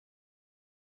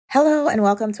Hello and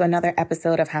welcome to another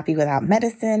episode of Happy Without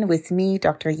Medicine with me,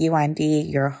 Dr. Yuan D,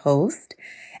 your host.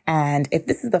 And if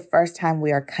this is the first time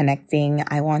we are connecting,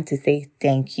 I want to say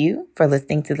thank you for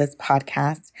listening to this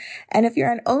podcast. And if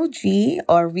you're an OG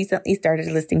or recently started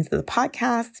listening to the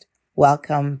podcast,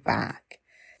 welcome back.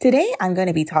 Today, I'm going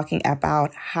to be talking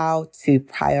about how to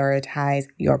prioritize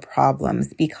your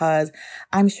problems because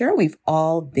I'm sure we've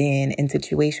all been in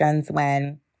situations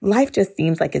when life just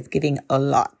seems like it's giving a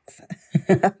lot,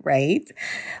 right?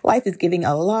 Life is giving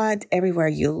a lot. Everywhere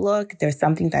you look, there's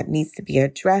something that needs to be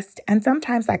addressed. And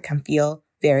sometimes that can feel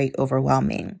very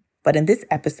overwhelming. But in this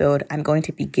episode, I'm going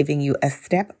to be giving you a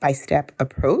step-by-step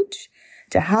approach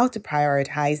to how to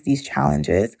prioritize these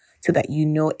challenges so that you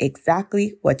know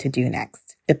exactly what to do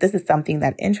next. If this is something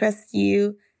that interests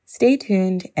you, stay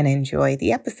tuned and enjoy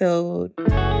the episode.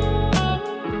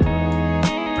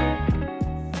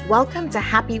 Welcome to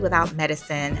Happy Without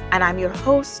Medicine, and I'm your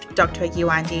host, Dr.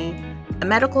 Yuan D, a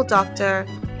medical doctor,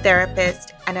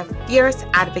 therapist, and a fierce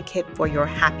advocate for your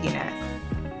happiness.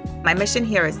 My mission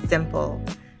here is simple: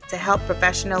 to help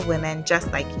professional women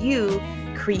just like you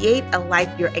create a life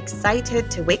you're excited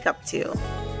to wake up to.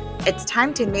 It's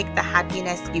time to make the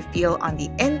happiness you feel on the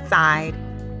inside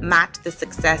match the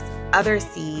success others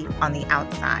see on the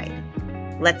outside.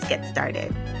 Let's get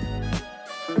started.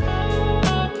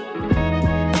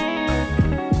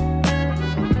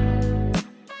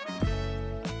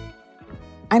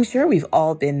 I'm sure we've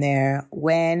all been there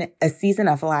when a season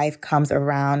of life comes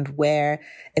around where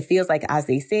it feels like, as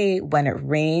they say, when it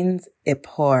rains, it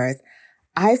pours.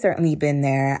 I've certainly been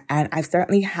there, and I've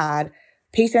certainly had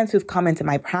patients who've come into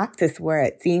my practice where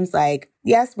it seems like,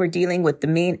 yes, we're dealing with the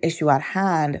main issue at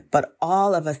hand, but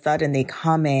all of a sudden they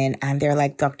come in and they're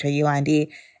like, Dr. Yuan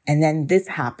D, and then this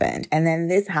happened, and then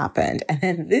this happened, and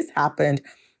then this happened,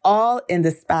 all in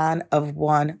the span of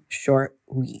one short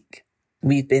week.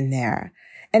 We've been there.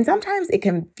 And sometimes it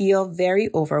can feel very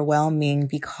overwhelming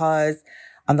because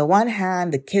on the one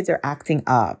hand, the kids are acting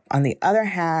up. On the other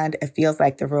hand, it feels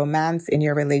like the romance in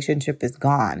your relationship is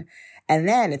gone. And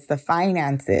then it's the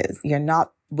finances. You're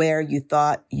not where you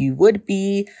thought you would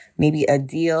be. Maybe a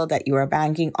deal that you were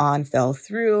banking on fell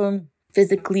through.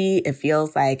 Physically, it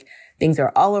feels like things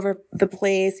are all over the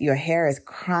place. Your hair is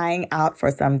crying out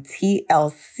for some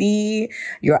TLC.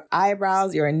 Your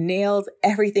eyebrows, your nails,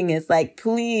 everything is like,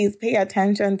 please pay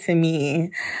attention to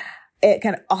me. It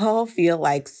can all feel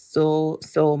like so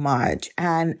much.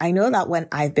 And I know that when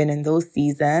I've been in those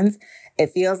seasons, it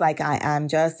feels like I am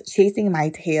just chasing my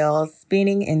tail,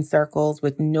 spinning in circles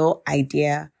with no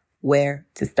idea where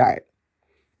to start.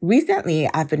 Recently,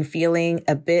 I've been feeling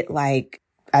a bit like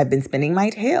I've been spinning my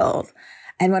tails.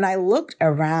 And when I looked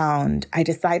around, I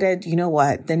decided, you know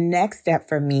what? The next step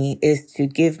for me is to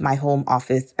give my home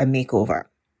office a makeover.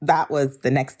 That was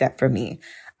the next step for me.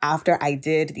 After I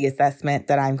did the assessment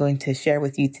that I'm going to share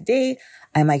with you today,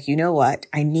 I'm like, you know what?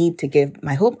 I need to give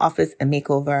my home office a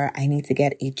makeover. I need to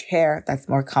get a chair that's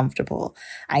more comfortable.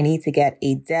 I need to get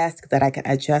a desk that I can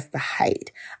adjust the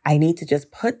height. I need to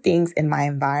just put things in my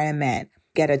environment,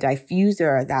 get a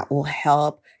diffuser that will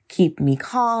help keep me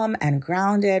calm and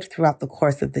grounded throughout the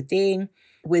course of the day.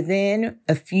 Within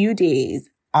a few days,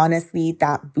 honestly,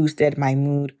 that boosted my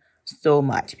mood so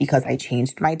much because I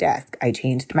changed my desk. I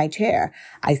changed my chair.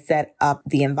 I set up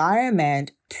the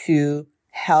environment to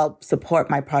help support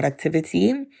my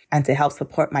productivity and to help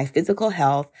support my physical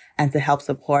health and to help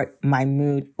support my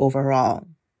mood overall.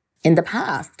 In the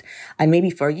past, and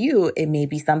maybe for you, it may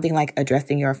be something like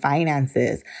addressing your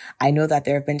finances. I know that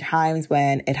there have been times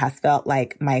when it has felt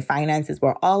like my finances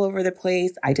were all over the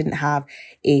place. I didn't have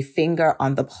a finger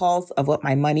on the pulse of what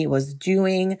my money was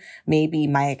doing. Maybe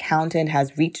my accountant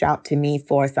has reached out to me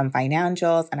for some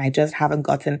financials and I just haven't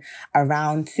gotten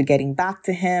around to getting back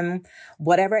to him.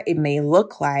 Whatever it may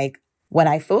look like, when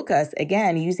I focus,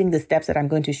 again, using the steps that I'm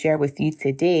going to share with you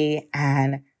today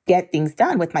and get things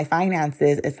done with my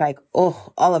finances, it's like,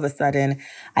 oh, all of a sudden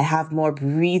I have more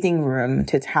breathing room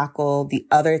to tackle the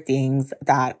other things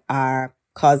that are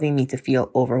causing me to feel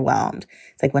overwhelmed.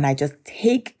 It's like when I just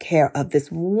take care of this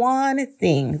one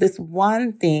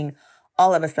thing,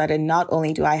 all of a sudden, not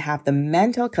only do I have the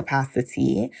mental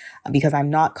capacity because I'm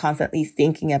not constantly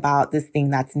thinking about this thing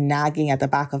that's nagging at the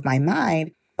back of my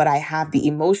mind, but I have the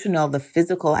emotional, the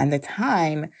physical, and the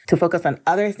time to focus on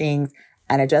other things.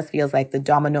 And it just feels like the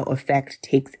domino effect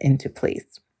takes into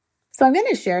place. So I'm going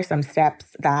to share some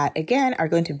steps that, again, are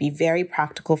going to be very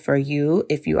practical for you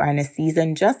if you are in a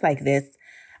season just like this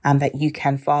that you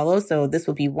can follow. So this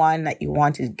will be one that you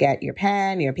want to get your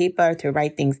pen, your paper to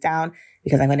write things down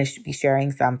because I'm going to be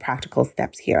sharing some practical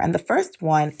steps here. And the first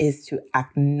one is to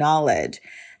acknowledge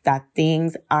that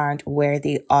things aren't where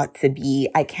they ought to be.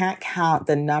 I can't count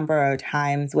the number of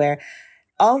times where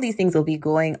all these things will be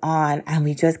going on and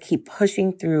we just keep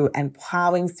pushing through and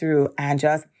plowing through and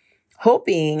just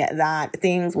hoping that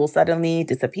things will suddenly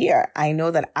disappear. I know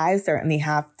that I certainly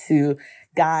have to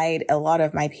guide a lot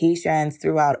of my patients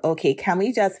throughout, okay, can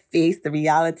we just face the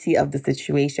reality of the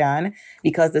situation?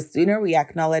 Because the sooner we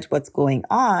acknowledge what's going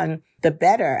on, the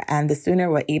better. And the sooner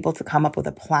we're able to come up with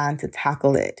a plan to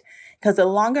tackle it. Because the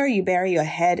longer you bury your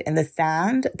head in the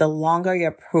sand, the longer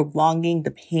you're prolonging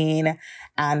the pain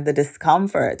and the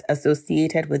discomfort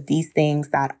associated with these things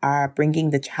that are bringing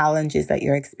the challenges that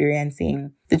you're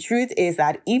experiencing. The truth is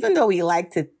that even though we like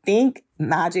to think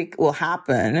magic will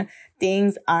happen,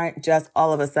 things aren't just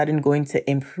all of a sudden going to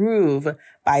improve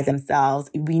by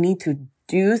themselves. We need to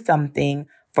do something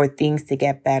for things to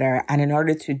get better. And in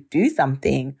order to do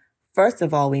something, first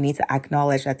of all, we need to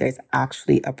acknowledge that there's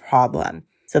actually a problem.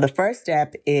 So the first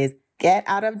step is get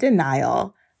out of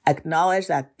denial, acknowledge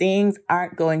that things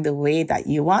aren't going the way that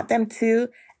you want them to,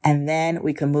 and then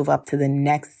we can move up to the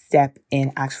next step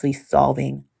in actually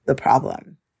solving the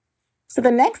problem. So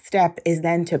the next step is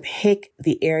then to pick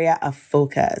the area of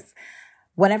focus.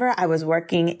 Whenever I was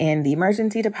working in the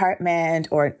emergency department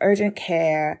or in urgent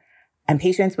care, and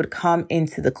patients would come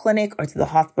into the clinic or to the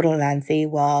hospital and say,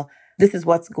 well, this is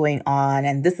what's going on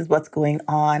and this is what's going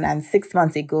on. And 6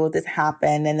 months ago, this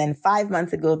happened. And then 5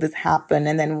 months ago, this happened.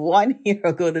 And then 1 year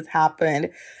ago, this happened.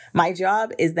 My job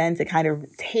is then to kind of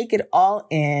take it all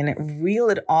in, reel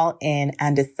it all in,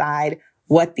 and decide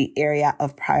what the area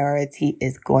of priority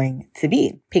is going to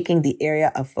be. Picking the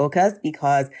area of focus,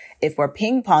 because if we're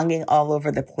ping-ponging all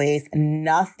over the place,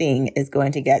 nothing is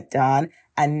going to get done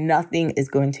and nothing is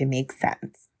going to make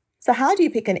sense. So how do you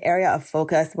pick an area of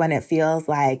focus when it feels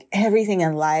like everything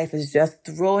in life is just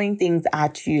throwing things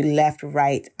at you left,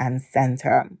 right, and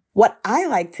center? What I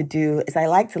like to do is I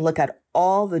like to look at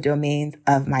all the domains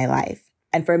of my life.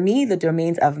 And for me, the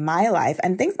domains of my life,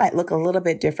 and things might look a little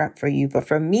bit different for you, but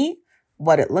for me,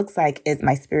 what it looks like is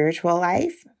my spiritual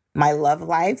life, my love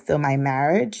life, so my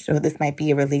marriage. So this might be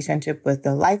a relationship with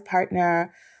the life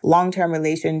partner, long-term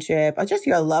relationship, or just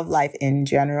your love life in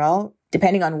general,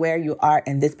 depending on where you are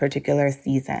in this particular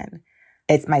season.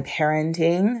 It's my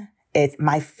parenting, it's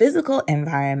my physical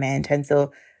environment. And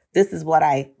so this is what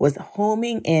I was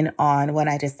homing in on when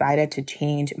I decided to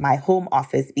change my home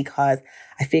office, because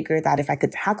I figured that if I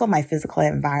could tackle my physical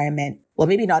environment, well,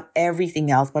 maybe not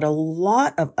everything else, but a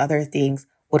lot of other things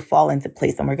would fall into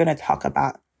place. And we're going to talk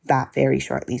about that very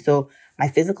shortly. So my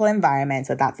physical environment,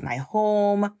 so that's my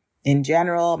home in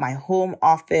general, my home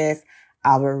office,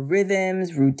 our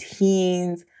rhythms,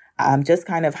 routines, just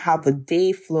kind of how the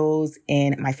day flows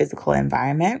in my physical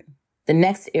environment. The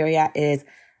next area is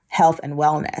health and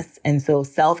wellness. And so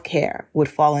self-care would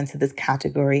fall into this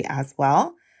category as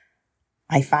well.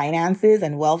 My finances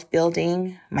and wealth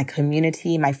building, my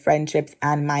community, my friendships,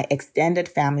 and my extended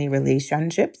family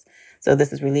relationships. So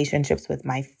this is relationships with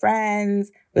my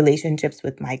friends, relationships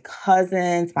with my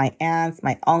cousins, my aunts,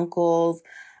 my uncles,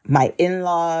 my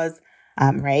in-laws,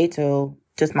 right? So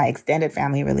just my extended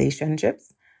family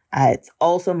relationships. It's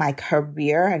also my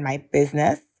career and my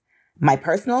business, my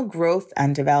personal growth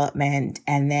and development,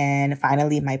 and then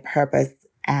finally my purpose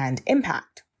and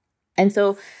impact. And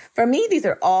so for me, these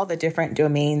are all the different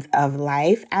domains of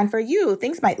life. And for you,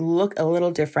 things might look a little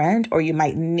different, or you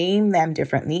might name them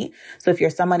differently. So if you're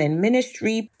someone in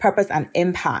ministry, purpose and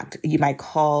impact, you might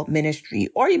call ministry,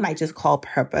 or you might just call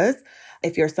purpose.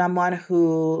 If you're someone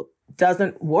who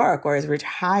doesn't work or is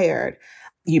retired,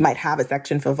 you might have a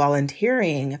section for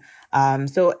volunteering.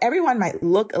 So everyone might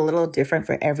look a little different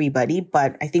for everybody,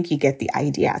 but I think you get the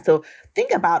idea. So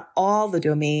think about all the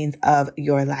domains of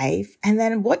your life. And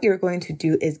then what you're going to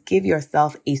do is give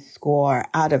yourself a score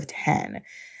out of 10.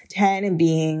 10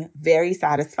 being very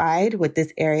satisfied with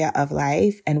this area of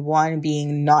life and 1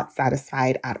 being not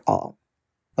satisfied at all.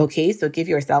 Okay, so give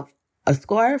yourself a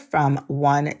score from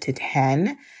 1 to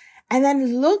 10. And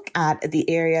then look at the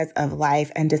areas of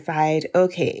life and decide,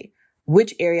 okay,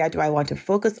 which area do I want to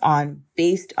focus on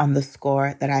based on the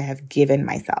score that I have given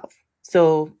myself?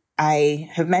 So I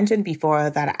have mentioned before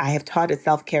that I have taught a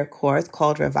self-care course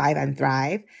called Revive and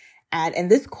Thrive. And in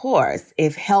this course,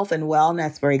 if health and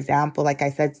wellness, for example, like I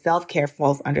said, self-care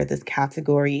falls under this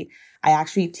category, I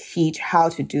actually teach how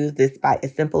to do this by a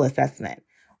simple assessment,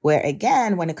 where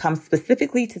again, when it comes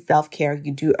specifically to self-care,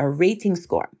 you do a rating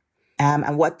score.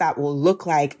 And what that will look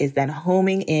like is then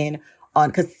homing in on,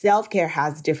 because self-care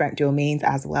has different domains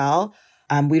as well.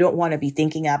 We don't want to be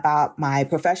thinking about my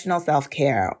professional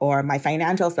self-care or my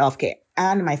financial self-care.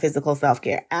 and my physical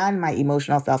self-care and my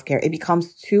emotional self-care. It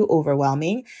becomes too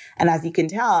overwhelming. And as you can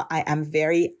tell, I am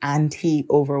very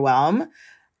anti-overwhelm.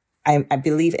 I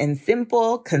believe in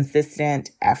simple,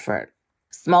 consistent effort,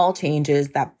 small changes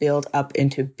that build up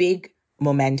into big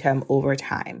momentum over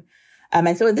time.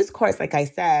 And so in this course, like I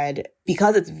said,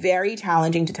 because it's very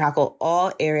challenging to tackle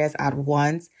all areas at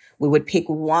once, we would pick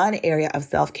one area of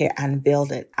self-care and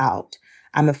build it out.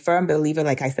 I'm a firm believer,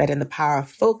 like I said, in the power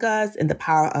of focus, in the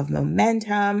power of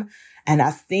momentum. And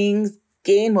as things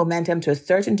gain momentum to a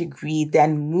certain degree,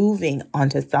 then moving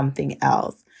onto something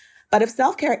else. But if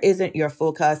self-care isn't your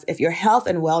focus, if your health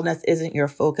and wellness isn't your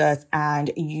focus,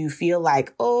 and you feel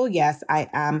like, oh yes, I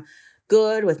am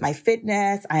good with my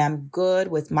fitness, I am good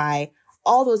with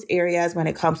all those areas when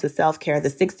it comes to self-care, the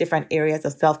 6 different areas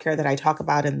of self-care that I talk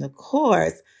about in the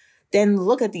course, then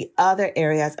look at the other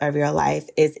areas of your life.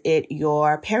 Is it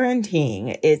your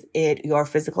parenting? Is it your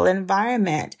physical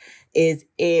environment? Is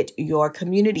it your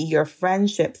community, your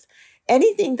friendships?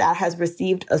 Anything that has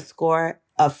received a score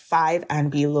of 5 and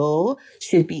below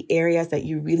should be areas that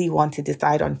you really want to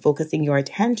decide on focusing your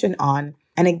attention on.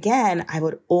 And again, I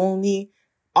would only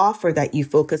offer that you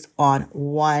focus on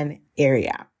one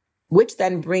area, which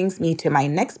then brings me to my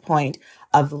next point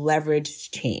of leverage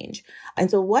change.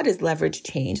 And so what is leverage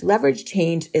change? Leverage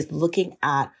change is looking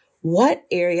at what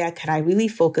area can I really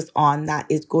focus on that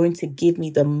is going to give me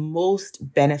the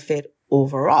most benefit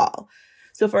overall.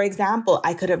 So for example,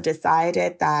 I could have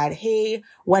decided that, hey,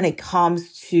 when it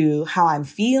comes to how I'm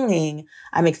feeling,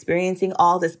 I'm experiencing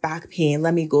all this back pain.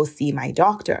 Let me go see my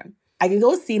doctor. I can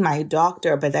go see my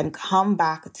doctor, but then come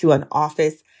back to an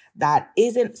office that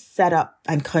isn't set up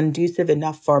and conducive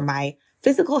enough for my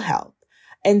physical health.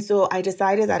 And so I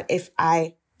decided that if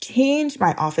I change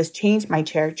my office, change my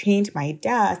chair, change my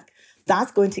desk,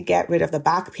 that's going to get rid of the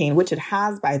back pain, which it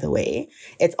has, by the way.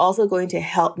 It's also going to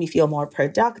help me feel more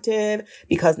productive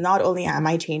because not only am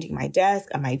I changing my desk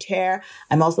and my chair,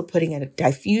 I'm also putting in a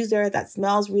diffuser that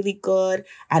smells really good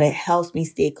and it helps me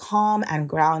stay calm and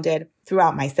grounded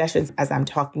throughout my sessions as I'm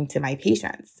talking to my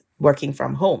patients working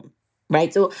from home.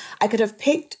 Right? So I could have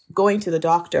picked going to the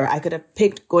doctor. I could have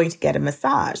picked going to get a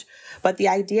massage. But the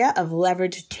idea of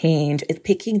leverage change is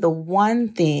picking the one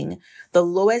thing, the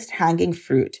lowest hanging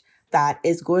fruit that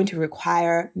is going to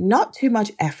require not too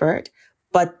much effort,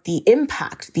 but the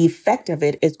impact, the effect of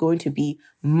it is going to be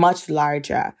much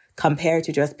larger compared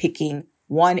to just picking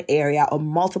one area or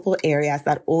multiple areas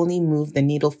that only move the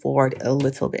needle forward a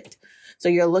little bit. So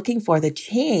you're looking for the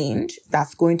change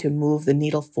that's going to move the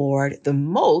needle forward the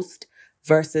most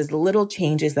versus little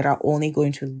changes that are only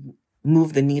going to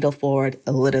move the needle forward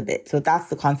a little bit. So that's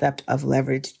the concept of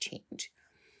leverage change.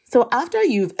 So after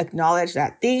you've acknowledged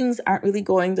that things aren't really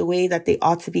going the way that they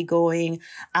ought to be going,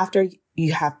 after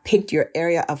you have picked your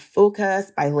area of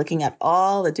focus by looking at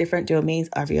all the different domains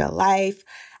of your life,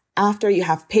 after you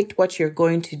have picked what you're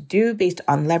going to do based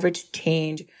on leverage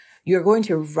change, you're going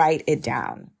to write it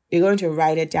down. You're going to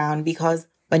write it down because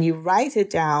when you write it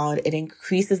down, it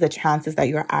increases the chances that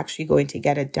you're actually going to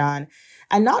get it done.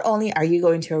 And not only are you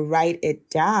going to write it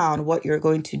down, what you're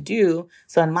going to do.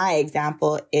 So in my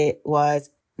example, it was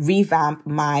revamp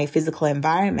my physical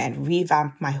environment,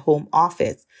 revamp my home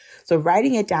office. So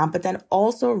writing it down, but then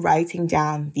also writing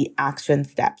down the action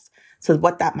steps. So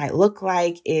what that might look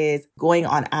like is going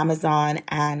on Amazon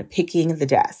and picking the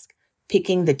desk,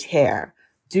 picking the chair,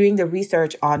 doing the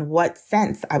research on what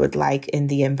scents I would like in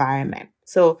the environment.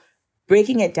 So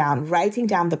breaking it down, writing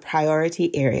down the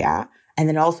priority area, and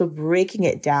then also breaking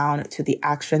it down to the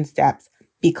action steps.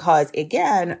 Because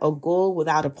again, a goal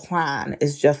without a plan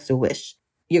is just a wish.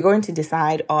 You're going to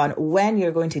decide on when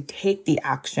you're going to take the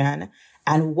action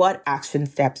and what action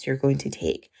steps you're going to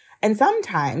take. And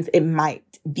sometimes it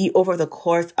might be over the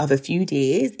course of a few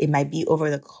days. It might be over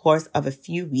the course of a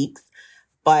few weeks.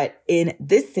 But in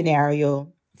this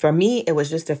scenario, for me, it was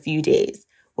just a few days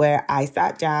where I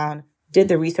sat down, did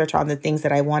the research on the things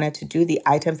that I wanted to do, the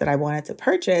items that I wanted to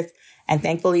purchase. And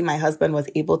thankfully, my husband was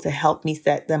able to help me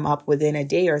set them up within a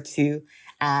day or two.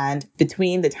 And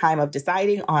between the time of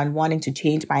deciding on wanting to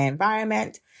change my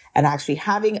environment and actually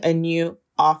having a new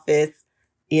office,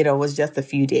 was just a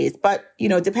few days. But,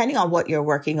 depending on what you're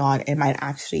working on, it might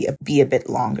actually be a bit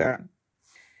longer.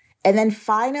 And then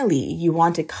finally, you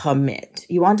want to commit.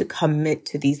 You want to commit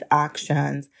to these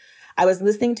actions. I was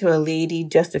listening to a lady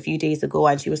just a few days ago,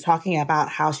 and she was talking about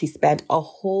how she spent a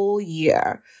whole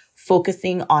year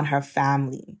focusing on her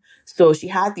family. So she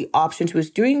had the option, she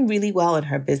was doing really well in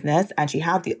her business, and she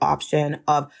had the option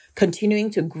of continuing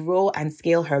to grow and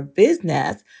scale her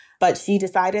business. But she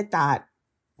decided that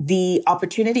the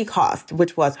opportunity cost,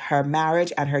 which was her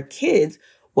marriage and her kids,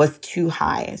 was too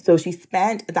high. So she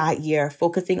spent that year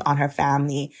focusing on her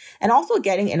family and also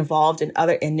getting involved in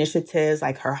other initiatives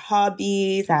like her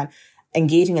hobbies and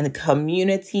engaging in the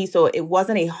community. So it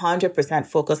wasn't 100%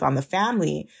 focus on the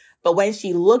family. But when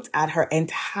she looked at her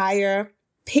entire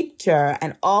picture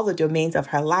and all the domains of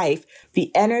her life,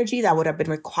 the energy that would have been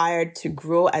required to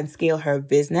grow and scale her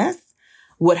business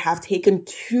would have taken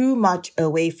too much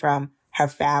away from her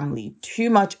family, too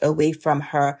much away from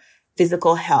her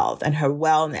physical health and her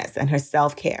wellness and her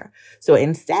self-care. So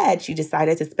instead, she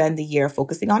decided to spend the year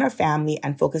focusing on her family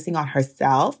and focusing on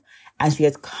herself, and she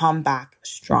has come back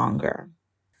stronger.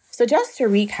 So just to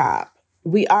recap,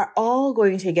 we are all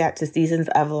going to get to seasons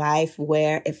of life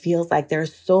where it feels like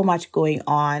there's so much going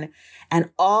on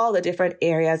and all the different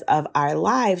areas of our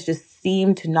lives just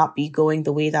seem to not be going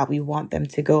the way that we want them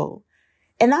to go.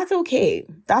 And that's okay.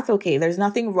 That's okay. There's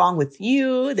nothing wrong with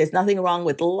you. There's nothing wrong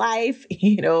with life.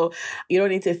 You don't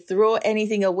need to throw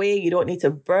anything away. You don't need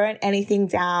to burn anything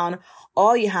down.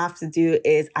 All you have to do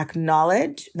is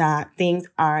acknowledge that things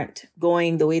aren't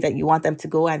going the way that you want them to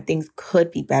go and things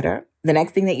could be better. The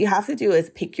next thing that you have to do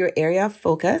is pick your area of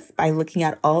focus by looking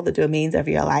at all the domains of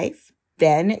your life.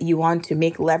 Then you want to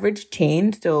make leverage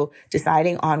change. So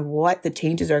deciding on what the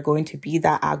changes are going to be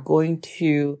that are going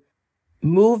to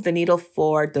move the needle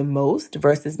forward the most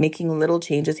versus making little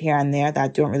changes here and there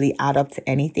that don't really add up to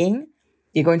anything.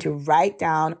 You're going to write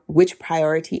down which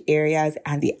priority areas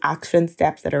and the action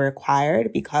steps that are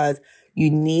required because you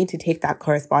need to take that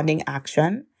corresponding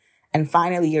action. And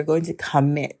finally, you're going to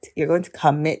commit. You're going to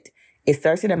commit a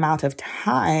certain amount of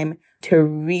time to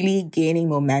really gaining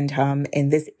momentum in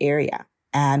this area.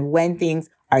 And when things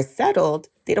are settled,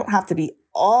 they don't have to be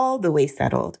all the way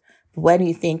settled. When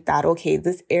you think that, okay,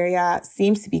 this area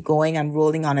seems to be going and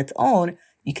rolling on its own,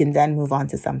 you can then move on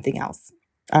to something else.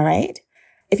 All right?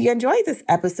 If you enjoyed this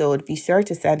episode, be sure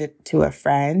to send it to a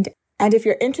friend. And if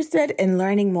you're interested in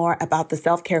learning more about the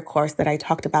self-care course that I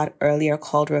talked about earlier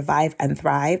called Revive and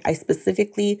Thrive, I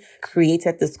specifically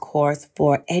created this course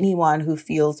for anyone who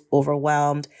feels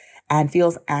overwhelmed and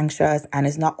feels anxious and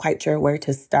is not quite sure where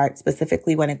to start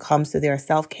specifically when it comes to their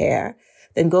self-care.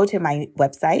 Then go to my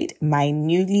website, my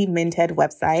newly minted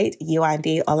website,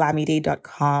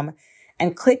 yewandeolamide.com,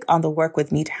 and click on the Work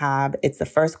With Me tab. It's the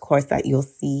first course that you'll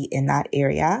see in that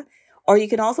area. Or you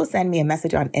can also send me a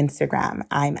message on Instagram.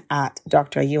 I'm at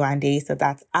Dr. Yewande, so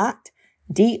that's at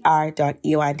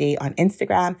dr.yewande on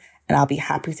Instagram, and I'll be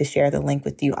happy to share the link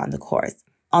with you on the course.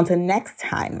 Until next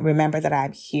time, remember that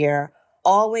I'm here,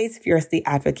 always fiercely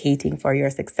advocating for your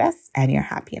success and your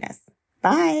happiness.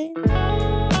 Bye.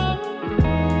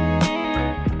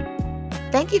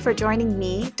 Thank you for joining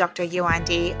me, Dr.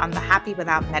 Yewande, on the Happy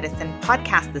Without Medicine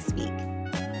podcast this week.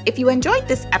 If you enjoyed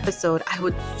this episode, I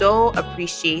would so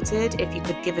appreciate it if you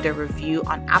could give it a review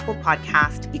on Apple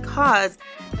Podcast because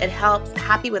it helps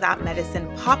Happy Without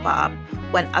Medicine pop up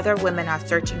when other women are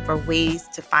searching for ways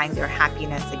to find their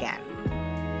happiness again.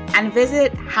 And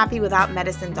visit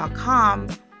happywithoutmedicine.com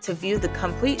to view the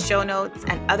complete show notes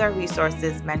and other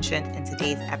resources mentioned in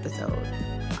today's episode.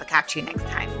 I'll catch you next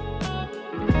time.